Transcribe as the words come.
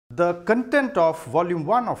The content of volume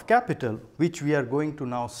 1 of capital, which we are going to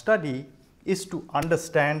now study, is to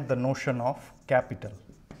understand the notion of capital.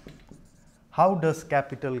 How does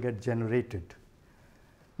capital get generated?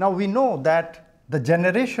 Now we know that the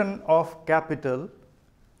generation of capital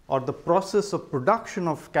or the process of production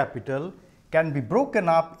of capital can be broken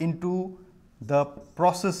up into the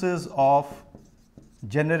processes of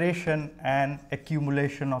generation and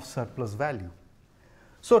accumulation of surplus value.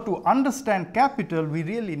 So to understand capital, we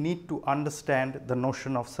really need to understand the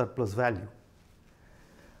notion of surplus value.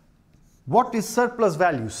 What is surplus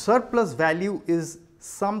value? Surplus value is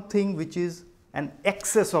something which is an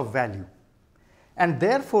excess of value. And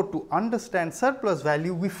therefore, to understand surplus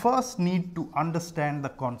value, we first need to understand the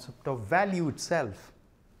concept of value itself.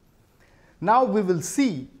 Now we will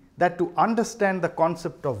see that to understand the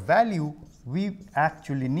concept of value, we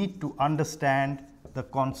actually need to understand the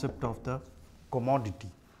concept of the commodity.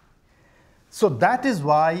 So that is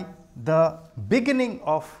why the beginning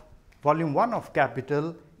of volume 1 of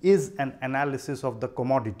capital is an analysis of the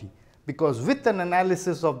commodity, because with an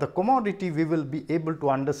analysis of the commodity we will be able to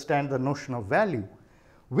understand the notion of value.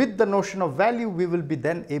 With the notion of value we will be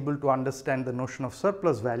then able to understand the notion of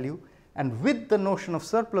surplus value, and with the notion of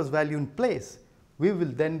surplus value in place we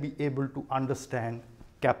will then be able to understand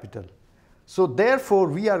capital. So therefore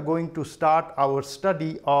we are going to start our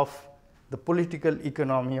study of the political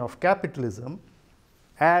economy of capitalism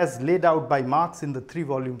as laid out by Marx in the 3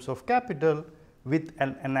 volumes of Capital, with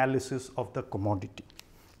an analysis of the commodity.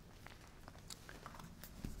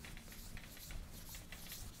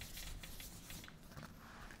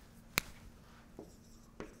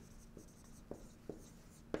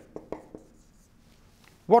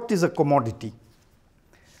 What is a commodity?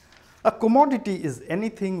 A commodity is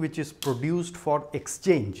anything which is produced for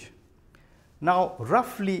exchange. Now,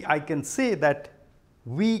 roughly I can say that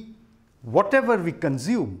whatever we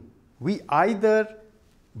consume, we either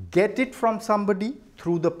get it from somebody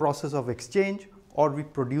through the process of exchange or we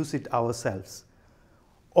produce it ourselves.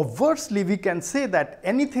 Obversely, we can say that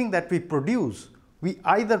anything that we produce, we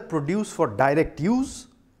either produce for direct use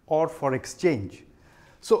or for exchange.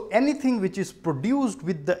 So anything which is produced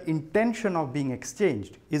with the intention of being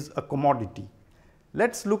exchanged is a commodity.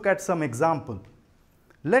 Let's look at some example.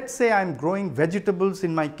 Let's say I am growing vegetables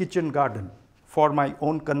in my kitchen garden for my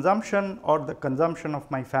own consumption or the consumption of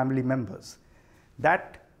my family members.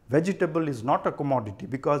 That vegetable is not a commodity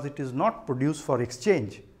because it is not produced for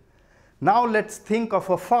exchange. Now let's think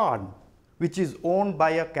of a farm which is owned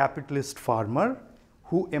by a capitalist farmer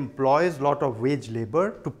who employs a lot of wage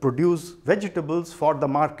labor to produce vegetables for the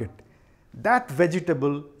market. That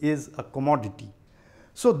vegetable is a commodity.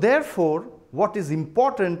 So therefore, what is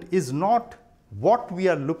important is not what we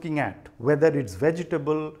are looking at, whether it's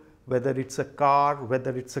vegetable, whether it's a car,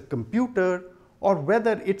 whether it's a computer, or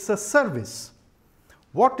whether it's a service.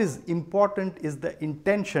 What is important is the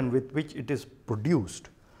intention with which it is produced.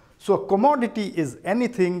 So a commodity is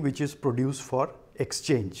anything which is produced for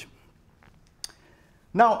exchange.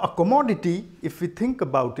 Now a commodity, if we think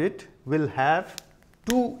about it, will have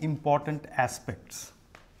 2 important aspects.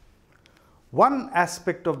 One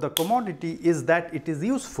aspect of the commodity is that it is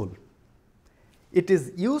useful. It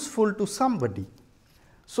is useful to somebody.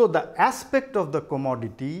 So the aspect of the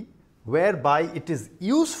commodity whereby it is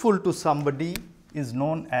useful to somebody is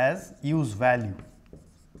known as use value.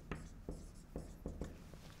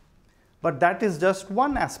 But that is just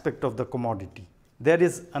one aspect of the commodity. There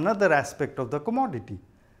is another aspect of the commodity.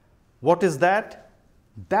 What is that?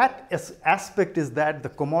 That aspect is that the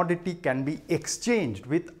commodity can be exchanged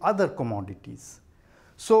with other commodities.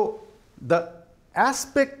 So the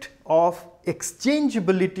aspect of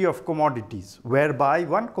exchangeability of commodities, whereby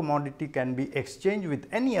one commodity can be exchanged with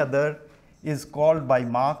any other, is called by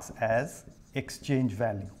Marx as exchange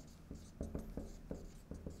value.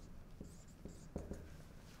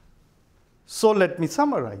 So let me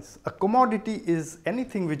summarize. A commodity is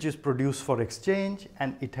anything which is produced for exchange,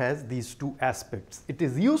 and it has these 2 aspects. It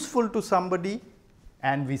is useful to somebody,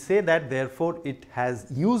 and we say that therefore it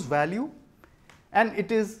has use value, and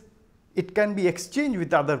it can be exchanged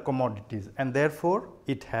with other commodities, and therefore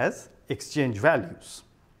it has exchange values.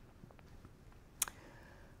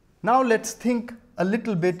 Now let's think a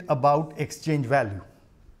little bit about exchange value.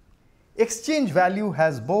 Exchange value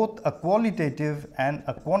has both a qualitative and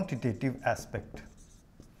a quantitative aspect.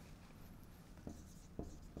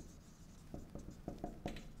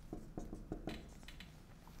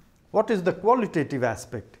 What is the qualitative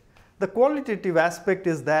aspect? The qualitative aspect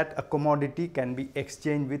is that a commodity can be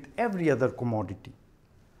exchanged with every other commodity.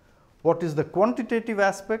 What is the quantitative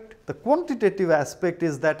aspect? The quantitative aspect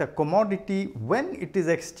is that a commodity, when it is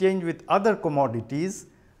exchanged with other commodities,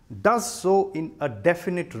 does so in a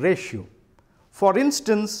definite ratio. For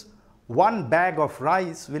instance, one bag of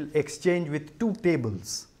rice will exchange with 2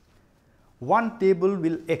 tables. One table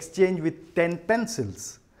will exchange with 10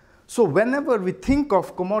 pencils. So whenever we think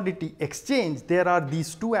of commodity exchange, there are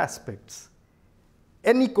these 2 aspects.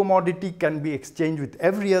 Any commodity can be exchanged with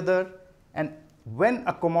every other, and when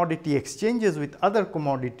a commodity exchanges with other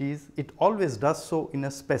commodities, it always does so in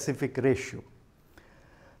a specific ratio.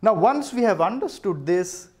 Now, once we have understood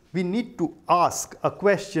this, we need to ask a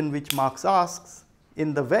question which Marx asks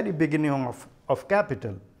in the very beginning of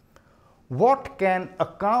Capital. What can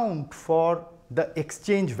account for the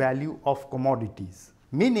exchange value of commodities?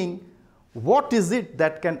 Meaning, what is it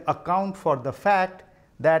that can account for the fact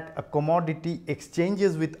that a commodity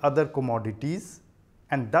exchanges with other commodities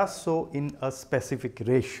and does so in a specific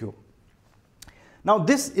ratio? Now,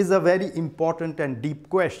 this is a very important and deep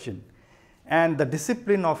question, and the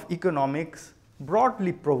discipline of economics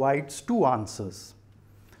broadly provides 2 answers.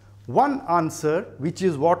 One answer, which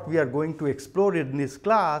is what we are going to explore in this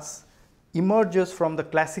class, emerges from the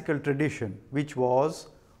classical tradition, which was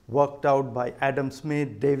worked out by Adam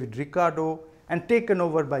Smith, David Ricardo, and taken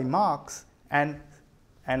over by Marx and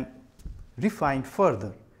refined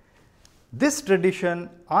further. This tradition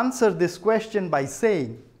answers this question by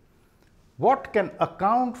saying, what can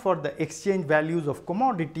account for the exchange values of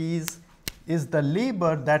commodities is the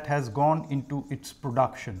labor that has gone into its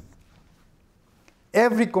production.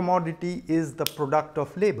 Every commodity is the product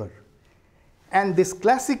of labor. And this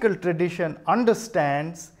classical tradition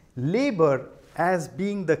understands labor as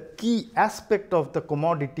being the key aspect of the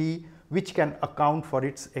commodity which can account for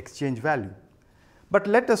its exchange value. But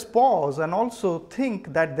let us pause and also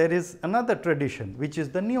think that there is another tradition, which is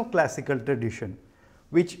the neoclassical tradition,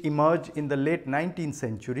 which emerged in the late 19th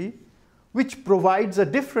century, which provides a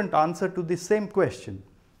different answer to the same question.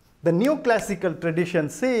 The neoclassical tradition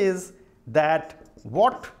says that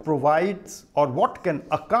what provides or what can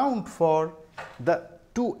account for the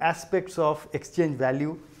 2 aspects of exchange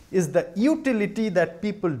value is the utility that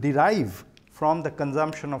people derive from the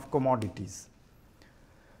consumption of commodities.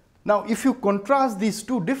 Now, if you contrast these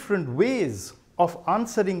 2 different ways of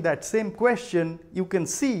answering that same question, you can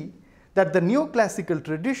see that the neoclassical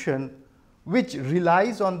tradition, which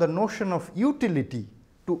relies on the notion of utility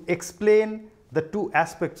to explain the 2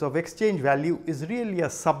 aspects of exchange value, is really a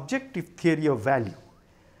subjective theory of value.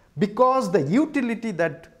 Because the utility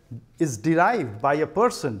that is derived by a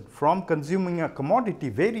person from consuming a commodity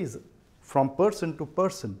varies from person to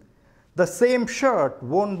person. The same shirt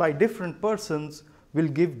worn by different persons will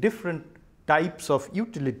give different types of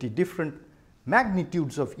utility, different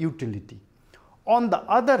magnitudes of utility. On the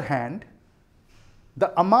other hand,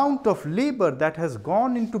 the amount of labor that has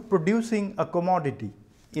gone into producing a commodity,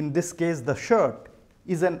 in this case the shirt,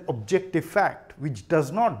 is an objective fact which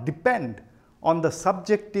does not depend on the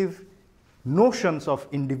subjective notions of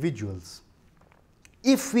individuals.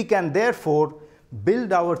 If we can therefore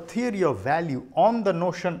build our theory of value on the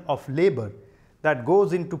notion of labor that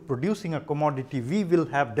goes into producing a commodity, we will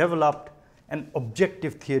have developed an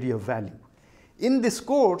objective theory of value. In this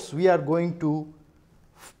course, we are going to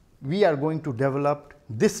develop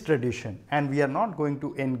this tradition, and we are not going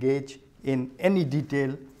to engage in any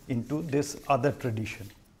detail into this other tradition.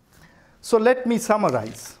 So let me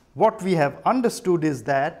summarize. What we have understood is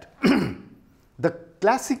that the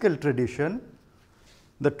classical tradition,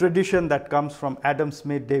 the tradition that comes from Adam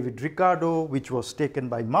Smith, David Ricardo, which was taken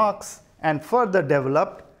by Marx and further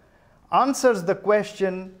developed, answers the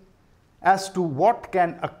question as to what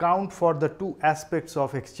can account for the 2 aspects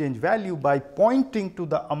of exchange value by pointing to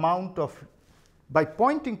the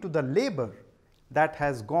labor that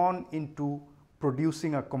has gone into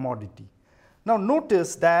producing a commodity. Now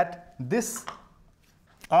notice that this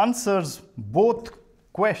answers both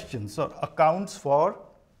questions or accounts for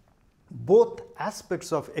both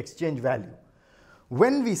aspects of exchange value.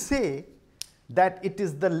 When we say that it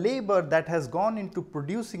is the labor that has gone into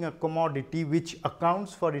producing a commodity which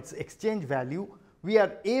accounts for its exchange value, we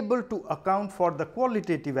are able to account for the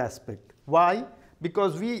qualitative aspect. Why?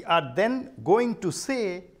 Because we are then going to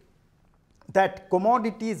say that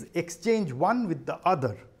commodities exchange one with the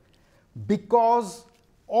other because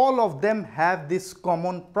all of them have this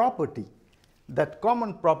common property. That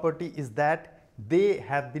common property is that they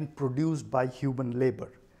have been produced by human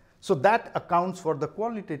labor. So that accounts for the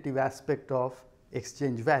qualitative aspect of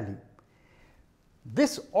exchange value.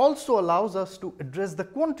 This also allows us to address the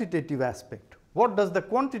quantitative aspect. What does the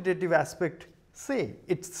quantitative aspect say?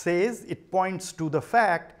 It says, it points to the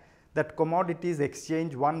fact that commodities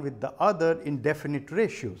exchange one with the other in definite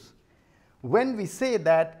ratios. When we say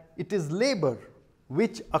that it is labor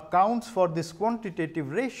which accounts for this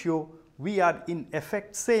quantitative ratio, we are in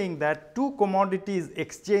effect saying that two commodities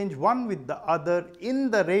exchange one with the other in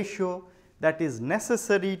the ratio that is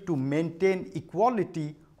necessary to maintain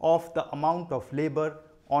equality of the amount of labor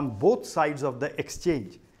on both sides of the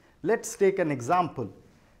exchange. Let's take an example.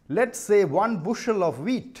 Let's say 1 bushel of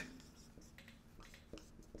wheat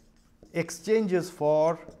exchanges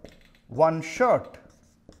for 1 shirt.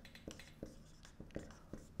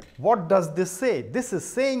 What does this say? This is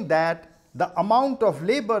saying that the amount of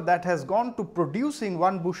labor that has gone to producing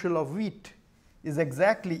 1 bushel of wheat is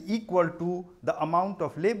exactly equal to the amount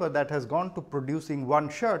of labor that has gone to producing 1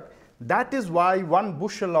 shirt. That is why 1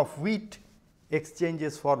 bushel of wheat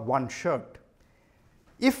exchanges for 1 shirt.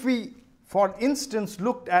 If we, for instance,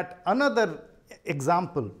 looked at another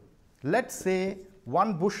example, let's say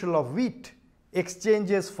 1 bushel of wheat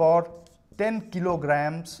exchanges for 10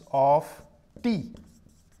 kilograms of tea.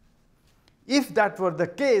 If that were the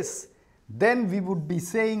case, then we would be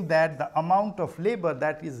saying that the amount of labor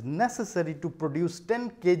that is necessary to produce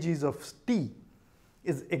 10 kgs of tea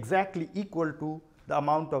is exactly equal to the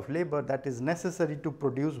amount of labor that is necessary to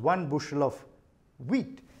produce 1 bushel of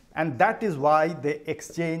wheat. And that is why they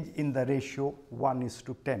exchange in the ratio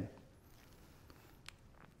 1:10.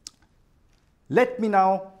 Let me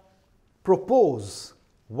now propose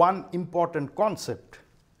one important concept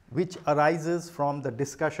which arises from the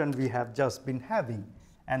discussion we have just been having,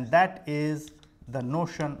 and that is the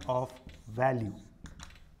notion of value.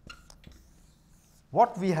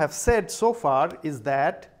 What we have said so far is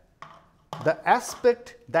that the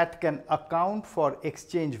aspect that can account for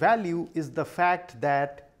exchange value is the fact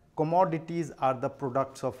that commodities are the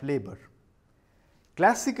products of labor.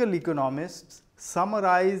 Classical economists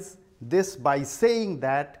summarize this by saying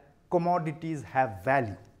that commodities have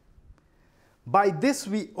value. By this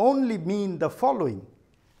we only mean the following: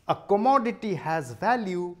 a commodity has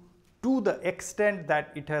value to the extent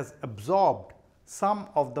that it has absorbed some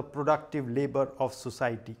of the productive labor of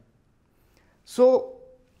society. So,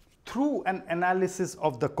 through an analysis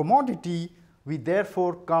of the commodity, we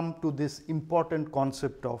therefore come to this important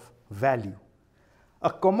concept of value.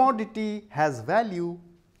 A commodity has value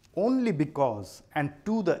only because and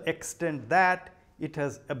to the extent that it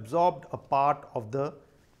has absorbed a part of the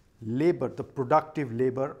labor, the productive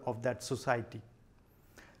labor of that society.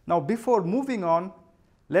 Now, before moving on,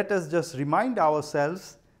 let us just remind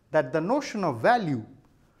ourselves that the notion of value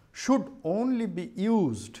should only be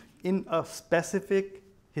used in a specific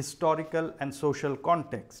historical and social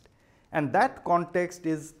context, and that context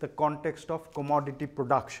is the context of commodity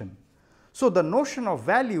production. So, the notion of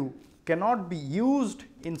value cannot be used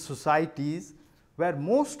in societies where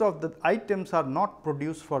most of the items are not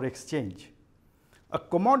produced for exchange. A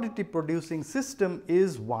commodity producing system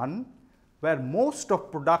is one where most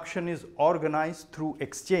of production is organized through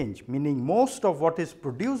exchange, meaning most of what is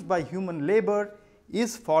produced by human labor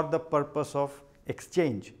is for the purpose of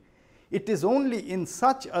exchange. It is only in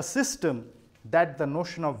such a system that the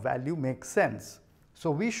notion of value makes sense.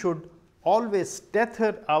 So, we should always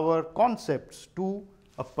tether our concepts to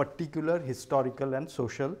a particular historical and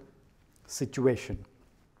social situation.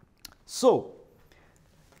 So,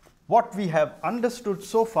 what we have understood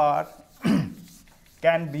so far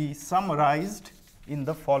can be summarized in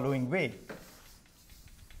the following way.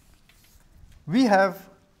 We have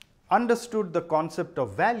understood the concept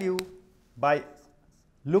of value by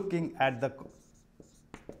looking at the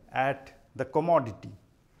commodity.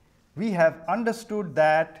 We have understood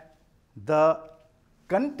that the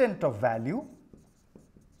content of value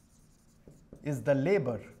is the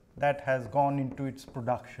labor that has gone into its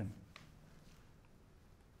production.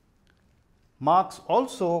 Marx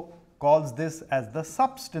also calls this as the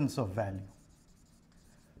substance of value.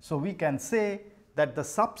 So, we can say that the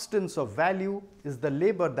substance of value is the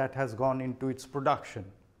labor that has gone into its production.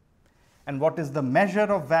 And what is the measure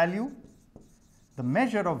of value? The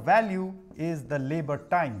measure of value is the labor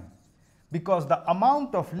time, because the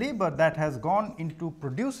amount of labor that has gone into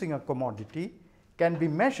producing a commodity can be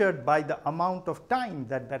measured by the amount of time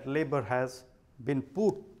that that labor has been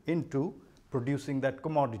put into producing that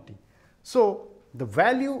commodity. So, the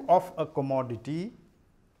value of a commodity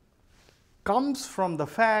comes from the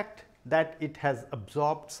fact that it has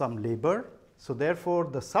absorbed some labor. So, therefore,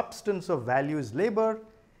 the substance of value is labor.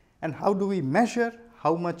 And how do we measure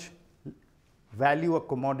how much value a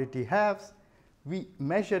commodity has? We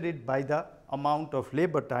measure it by the amount of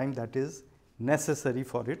labor time that is necessary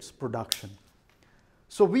for its production.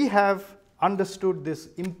 So, we have understood this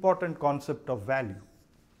important concept of value.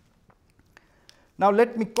 Now,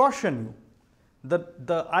 let me caution you.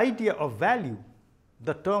 The idea of value,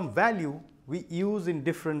 the term value, we use in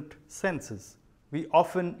different senses. we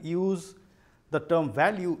often use the term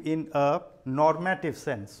value in a normative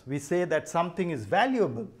sense. We say that something is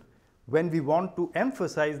valuable when we want to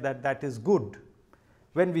emphasize that that is good.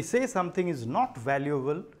 When we say something is not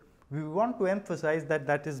valuable, we want to emphasize that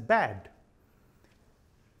that is bad.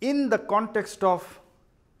 In the context of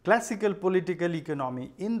classical political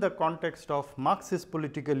economy, in the context of Marxist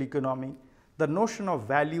political economy, the notion of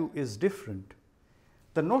value is different.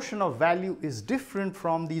 The notion of value is different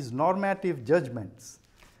from these normative judgments.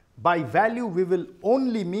 By value, we will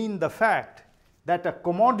only mean the fact that a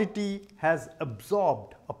commodity has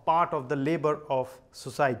absorbed a part of the labor of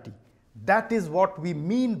society. That is what we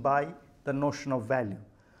mean by the notion of value.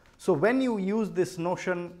 So when you use this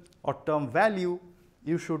notion or term value,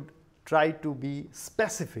 you should try to be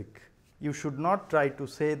specific. You should not try to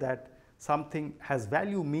say that something has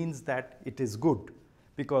value means that it is good,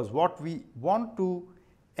 because what we want to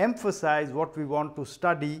emphasize, what we want to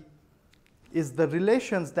study is the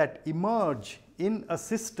relations that emerge in a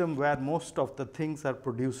system where most of the things are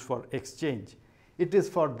produced for exchange. It is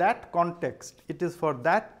for that context, it is for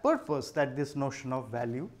that purpose that this notion of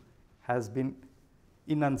value has been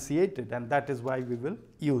enunciated, and that is why we will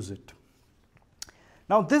use it.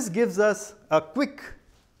 Now, this gives us a quick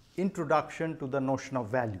introduction to the notion of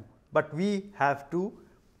value, but we have to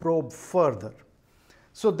probe further.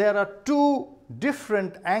 So, there are two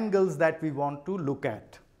different angles that we want to look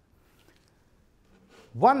at.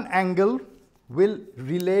 One angle will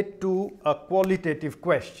relate to a qualitative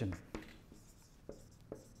question,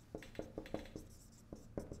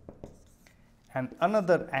 and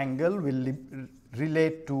another angle will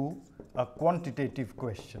relate to a quantitative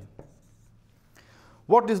question.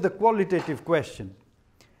 What is the qualitative question?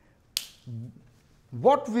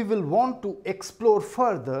 What we will want to explore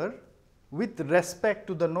further with respect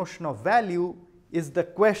to the notion of value is the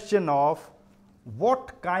question of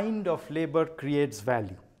what kind of labor creates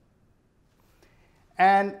value.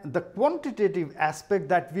 And the quantitative aspect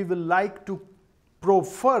that we will like to probe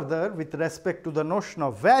further with respect to the notion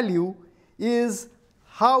of value is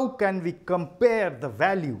how can we compare the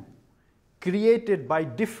value created by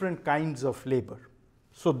different kinds of labor.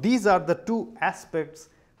 So, these are the two aspects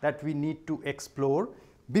that we need to explore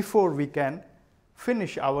before we can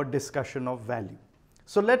finish our discussion of value.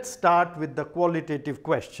 So, let us start with the qualitative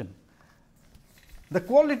question. The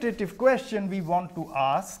qualitative question we want to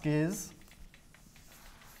ask is,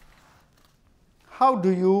 how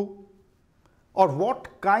do you or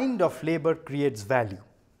what kind of labor creates value?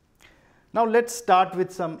 Now, let us start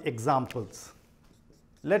with some examples.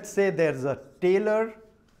 Let us say there is a tailor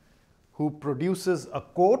who produces a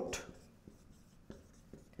coat,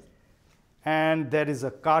 and there is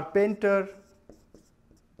a carpenter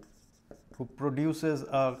who produces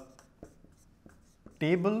a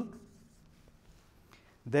table.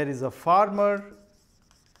 There is a farmer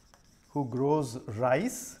who grows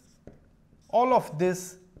rice. All of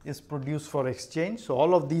this is produced for exchange. So,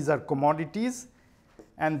 all of these are commodities,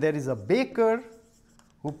 and there is a baker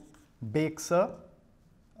who bakes a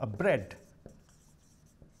bread.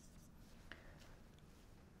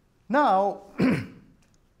 Now,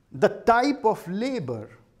 the type of labor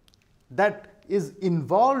that is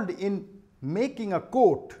involved in making a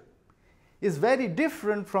coat is very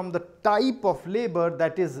different from the type of labor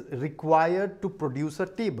that is required to produce a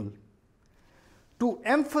table. To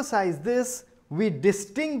emphasize this, we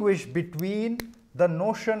distinguish between the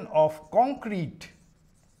notion of concrete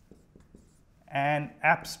and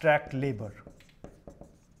abstract labor.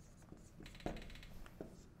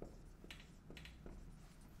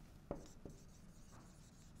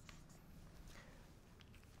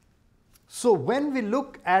 So, when we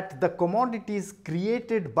look at the commodities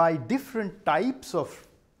created by different types of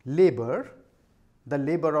labor, the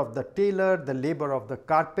labor of the tailor, the labor of the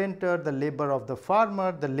carpenter, the labor of the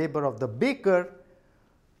farmer, the labor of the baker,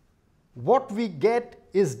 what we get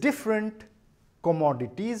is different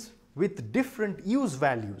commodities with different use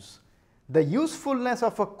values. The usefulness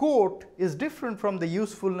of a coat is different from the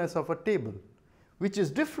usefulness of a table, which is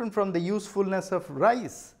different from the usefulness of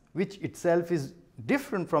rice, which itself is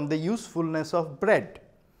different from the usefulness of bread.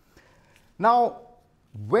 Now,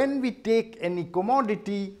 when we take any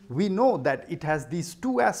commodity, we know that it has these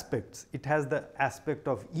two aspects. It has the aspect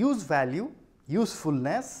of use value,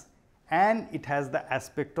 usefulness, and it has the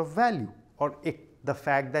aspect of value, or the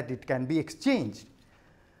fact that it can be exchanged.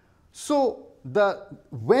 So,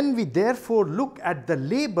 when we therefore look at the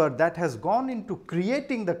labor that has gone into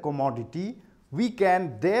creating the commodity, we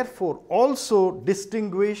can therefore also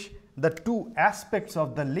distinguish the two aspects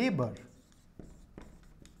of the labor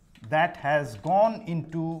that has gone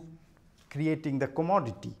into creating the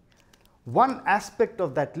commodity. One aspect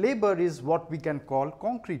of that labor is what we can call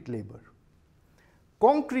concrete labor.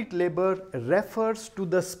 Concrete labor refers to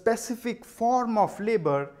the specific form of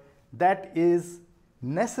labor that is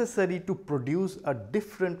necessary to produce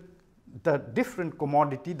the different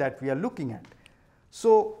commodity that we are looking at.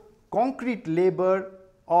 So concrete labor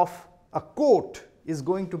of a coat is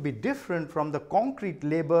going to be different from the concrete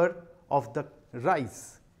labor of the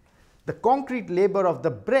rice. The concrete labor of the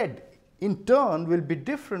bread in turn will be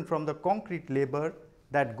different from the concrete labor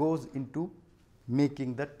that goes into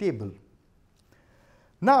making the table.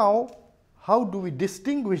 Now, how do we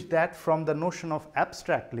distinguish that from the notion of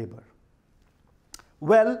abstract labor?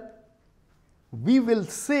 Well, we will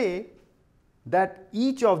say that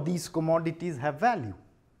each of these commodities have value,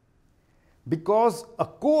 because a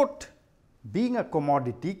coat, being a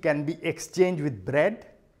commodity, can be exchanged with bread.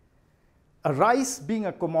 A rice, being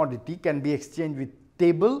a commodity, can be exchanged with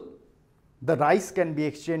table. The rice can be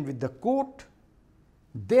exchanged with the coat.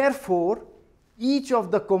 Therefore, each of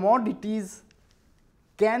the commodities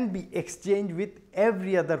can be exchanged with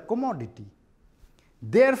every other commodity.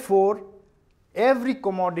 Therefore, every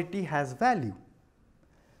commodity has value.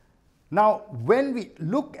 Now, when we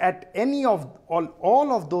look at any of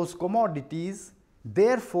all of those commodities,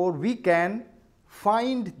 therefore, we can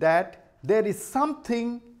find that there is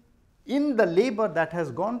something in the labor that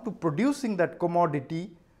has gone to producing that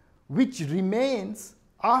commodity which remains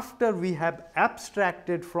after we have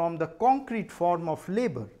abstracted from the concrete form of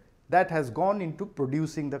labor that has gone into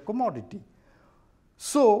producing the commodity.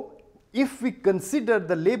 So, if we consider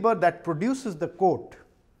the labor that produces the coat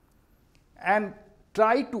and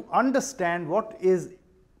try to understand what is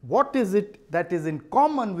it that is in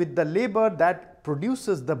common with the labor that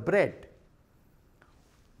produces the bread,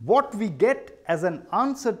 what we get as an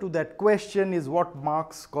answer to that question is what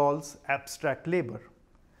Marx calls abstract labor.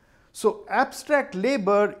 So abstract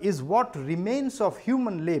labor is what remains of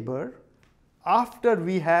human labor after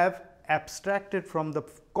we have abstracted from the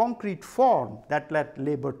concrete form that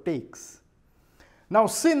labor takes. Now,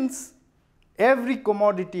 since every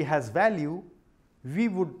commodity has value, we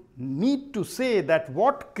would need to say that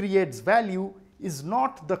what creates value is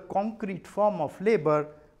not the concrete form of labor,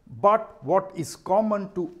 but what is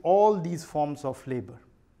common to all these forms of labor.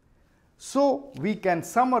 So we can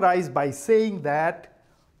summarize by saying that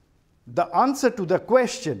the answer to the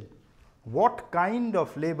question, what kind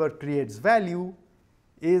of labor creates value,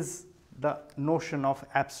 is the notion of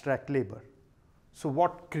abstract labor. So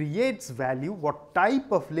what creates value, what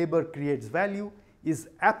type of labor creates value, is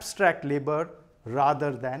abstract labor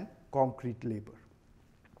rather than concrete labor.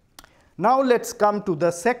 Now let's come to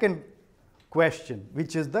the second question,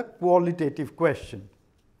 which is the qualitative question.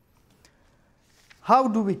 How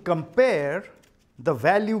do we compare the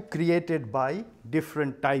value created by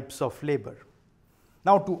different types of labor?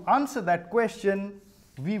 Now, to answer that question,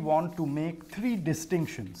 we want to make three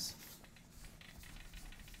distinctions.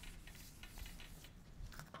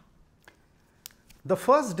 The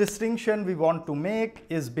first distinction we want to make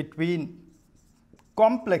is between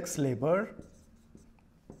complex labor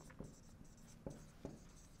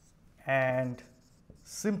and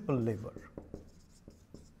simple labor.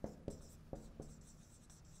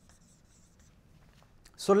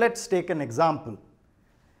 So let's take an example.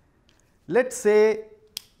 Let's say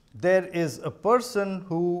there is a person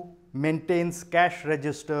who maintains cash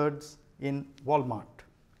registers in Walmart.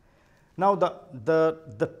 Now,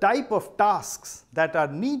 the type of tasks that are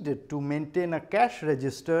needed to maintain a cash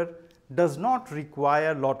register does not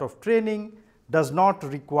require a lot of training, does not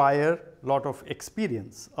require a lot of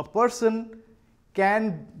experience. A person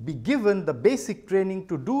can be given the basic training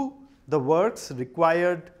to do the works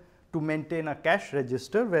required to maintain a cash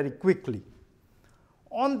register very quickly.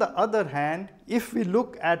 On the other hand, if we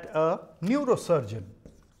look at a neurosurgeon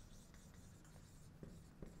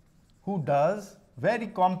who does very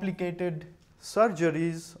complicated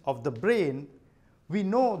surgeries of the brain, we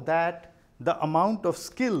know that the amount of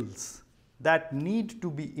skills that need to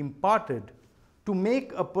be imparted to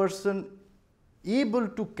make a person able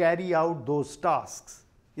to carry out those tasks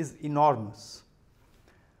is enormous.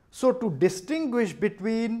 So to distinguish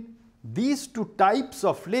between these two types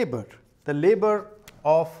of labor, the labor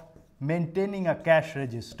of maintaining a cash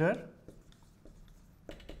register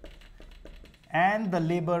and the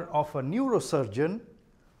labor of a neurosurgeon,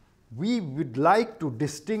 we would like to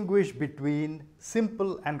distinguish between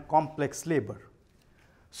simple and complex labor.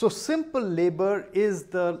 So simple labor is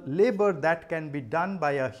the labor that can be done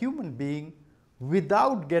by a human being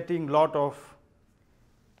without getting a lot of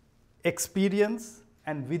experience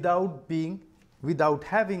and without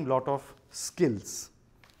having a lot of skills.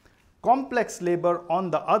 Complex labor, on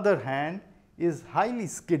the other hand, is highly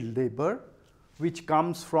skilled labor, which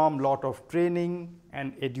comes from lot of training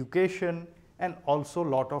and education and also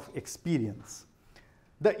lot of experience.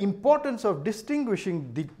 The importance of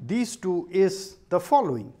distinguishing these two is the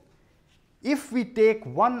following. If we take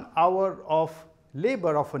 1 hour of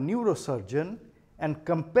labor of a neurosurgeon and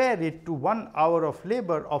compare it to 1 hour of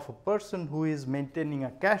labor of a person who is maintaining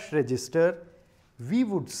a cash register, we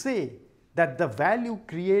would say that the value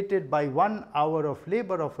created by 1 hour of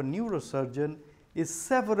labor of a neurosurgeon is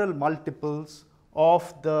several multiples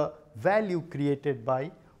of the value created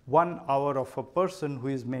by 1 hour of a person who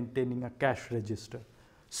is maintaining a cash register.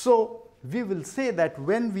 So we will say that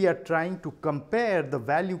when we are trying to compare the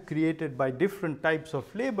value created by different types of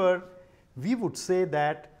labor, we would say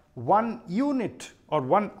that 1 unit or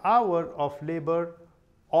 1 hour of labor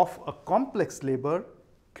of a complex labor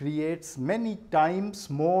creates many times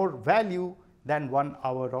more value than 1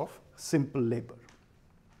 hour of simple labor.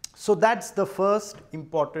 So that's the first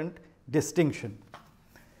important distinction.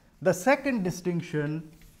 The second distinction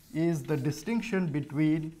is the distinction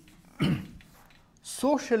between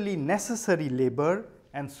socially necessary labor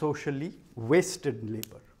and socially wasted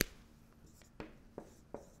labor.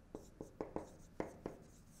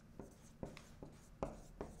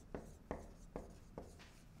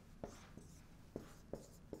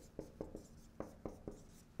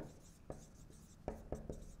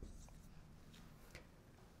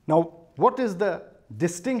 Now, what is the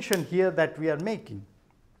distinction here that we are making?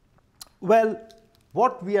 Well,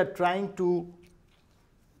 what we are trying to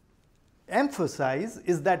emphasize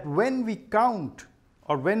is that when we count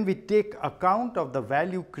or when we take account of the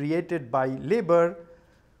value created by labor,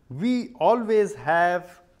 we always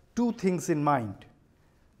have two things in mind: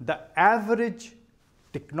 the average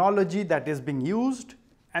technology that is being used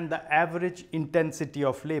and the average intensity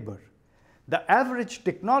of labor. The average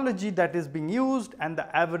technology that is being used and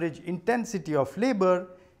the average intensity of labor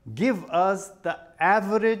give us the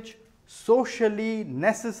average socially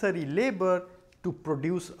necessary labor to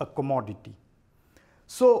produce a commodity.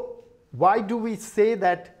 So why do we say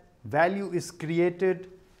that value is created,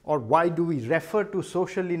 or why do we refer to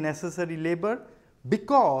socially necessary labor?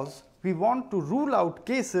 Because we want to rule out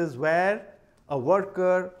cases where a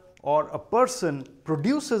worker or a person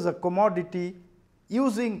produces a commodity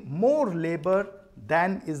using more labor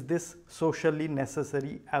than is this socially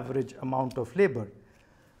necessary average amount of labor.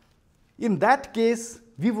 In that case,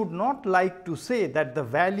 we would not like to say that the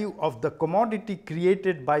value of the commodity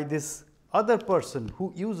created by this other person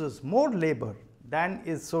who uses more labor than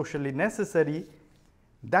is socially necessary,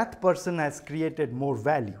 that person has created more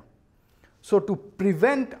value. So to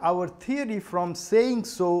prevent our theory from saying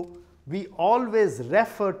so, we always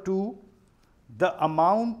refer to the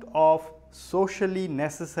amount of socially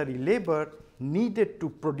necessary labor needed to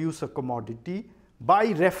produce a commodity by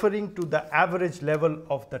referring to the average level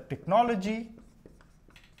of the technology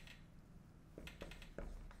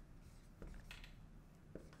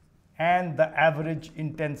and the average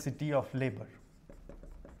intensity of labor.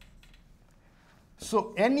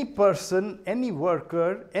 So any person, any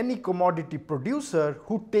worker, any commodity producer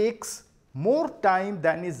who takes more time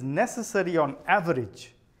than is necessary on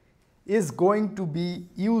average is going to be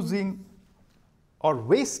using or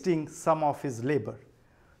wasting some of his labor.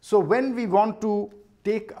 So when we want to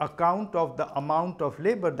take account of the amount of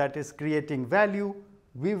labor that is creating value,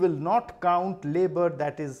 we will not count labor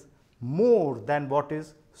that is more than what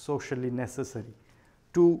is socially necessary.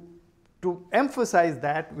 To emphasize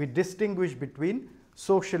that, we distinguish between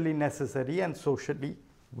socially necessary and socially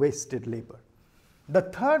wasted labor. The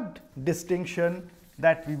third distinction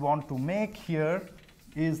that we want to make here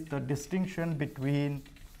is the distinction between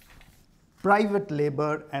private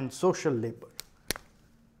labor and social labor.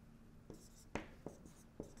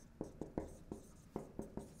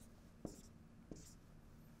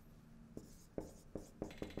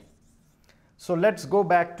 So let's go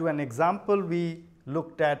back to an example we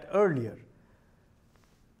looked at earlier.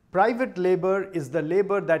 Private labor is the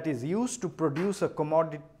labor that is used to produce a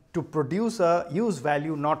commodity, to produce a use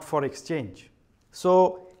value not for exchange.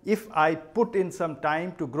 So if I put in some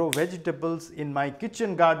time to grow vegetables in my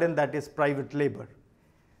kitchen garden, that is private labor.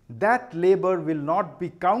 That labor will not be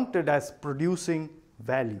counted as producing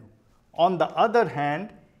value. On the other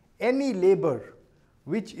hand, any labor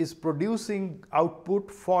which is producing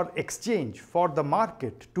output for exchange, for the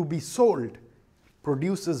market to be sold,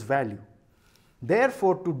 produces value.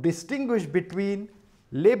 Therefore, to distinguish between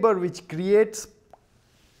labor which creates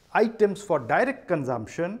items for direct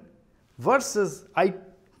consumption versus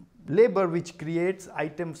labor which creates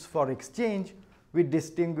items for exchange, we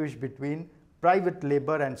distinguish between private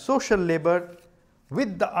labor and social labor.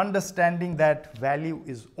 with the understanding that value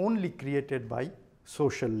is only created by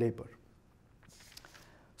social labor.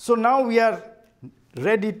 So now we are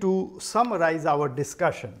ready to summarize our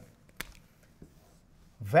discussion.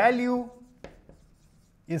 Value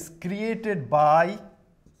is created by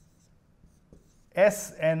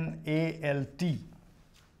SNALT.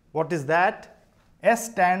 What is that?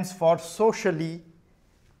 S stands for socially,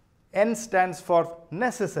 N stands for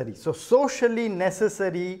necessary. So socially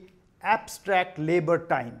necessary abstract labor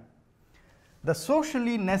time. The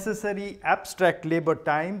socially necessary abstract labor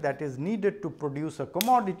time that is needed to produce a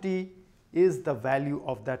commodity is the value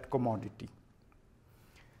of that commodity.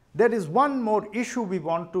 There is one more issue we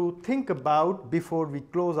want to think about before we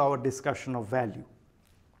close our discussion of value,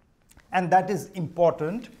 and that is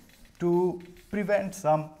important to prevent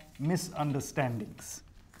some misunderstandings.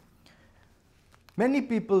 Many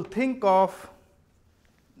people think of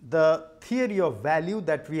the theory of value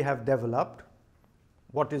that we have developed,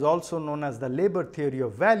 what is also known as the labor theory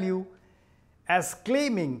of value, as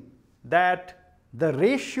claiming that the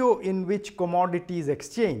ratio in which commodities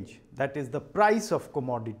exchange, that is the price of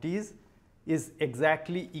commodities, is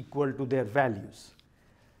exactly equal to their values.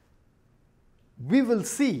 We will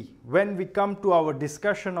see when we come to our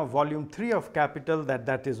discussion of volume 3 of Capital that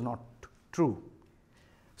that is not true.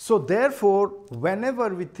 So therefore,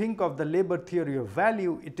 whenever we think of the labor theory of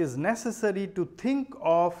value, it is necessary to think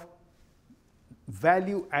of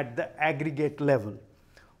value at the aggregate level.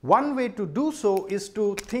 One way to do so is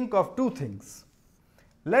to think of two things.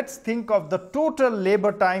 Let's think of the total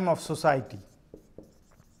labor time of society.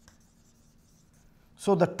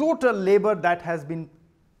 So the total labor that has been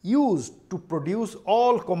used to produce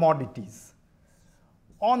all commodities.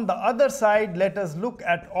 On the other side, let us look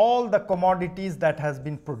at all the commodities that has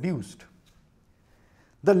been produced.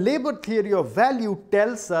 The labor theory of value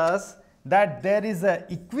tells us that there is an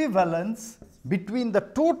equivalence between the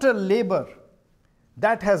total labor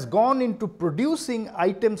that has gone into producing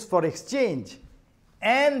items for exchange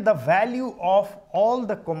and the value of all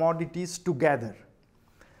the commodities together.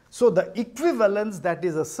 So the equivalence that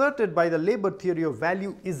is asserted by the labor theory of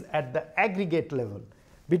value is at the aggregate level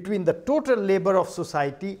between the total labor of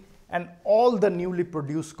society and all the newly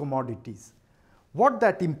produced commodities. What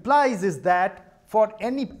that implies is that for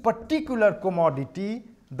any particular commodity,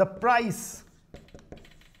 the price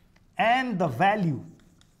and the value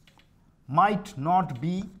might not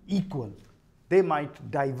be equal. They might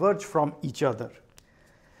diverge from each other.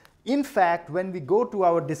 In fact, when we go to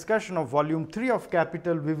our discussion of volume 3 of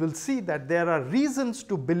Capital, we will see that there are reasons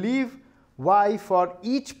to believe why for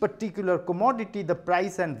each particular commodity the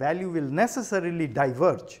price and value will necessarily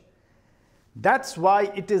diverge. That's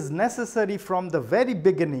why it is necessary from the very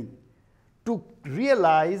beginning to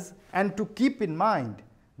realize and to keep in mind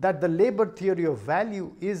that the labor theory of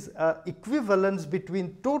value is an equivalence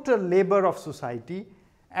between total labor of society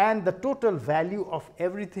and the total value of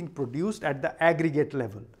everything produced at the aggregate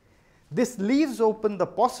level. This leaves open the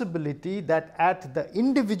possibility that at the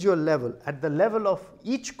individual level, at the level of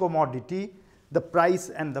each commodity, the price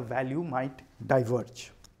and the value might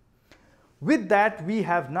diverge. With that, we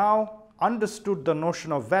have now understood the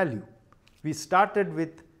notion of value. We started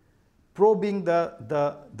with probing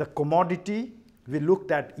the commodity. We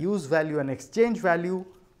looked at use value and exchange value.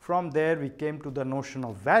 From there, we came to the notion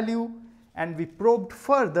of value, and we probed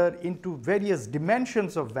further into various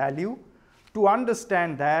dimensions of value to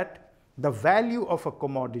understand that the value of a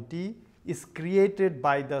commodity is created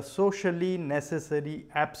by the socially necessary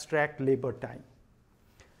abstract labor time.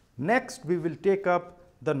 Next, we will take up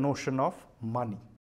the notion of money.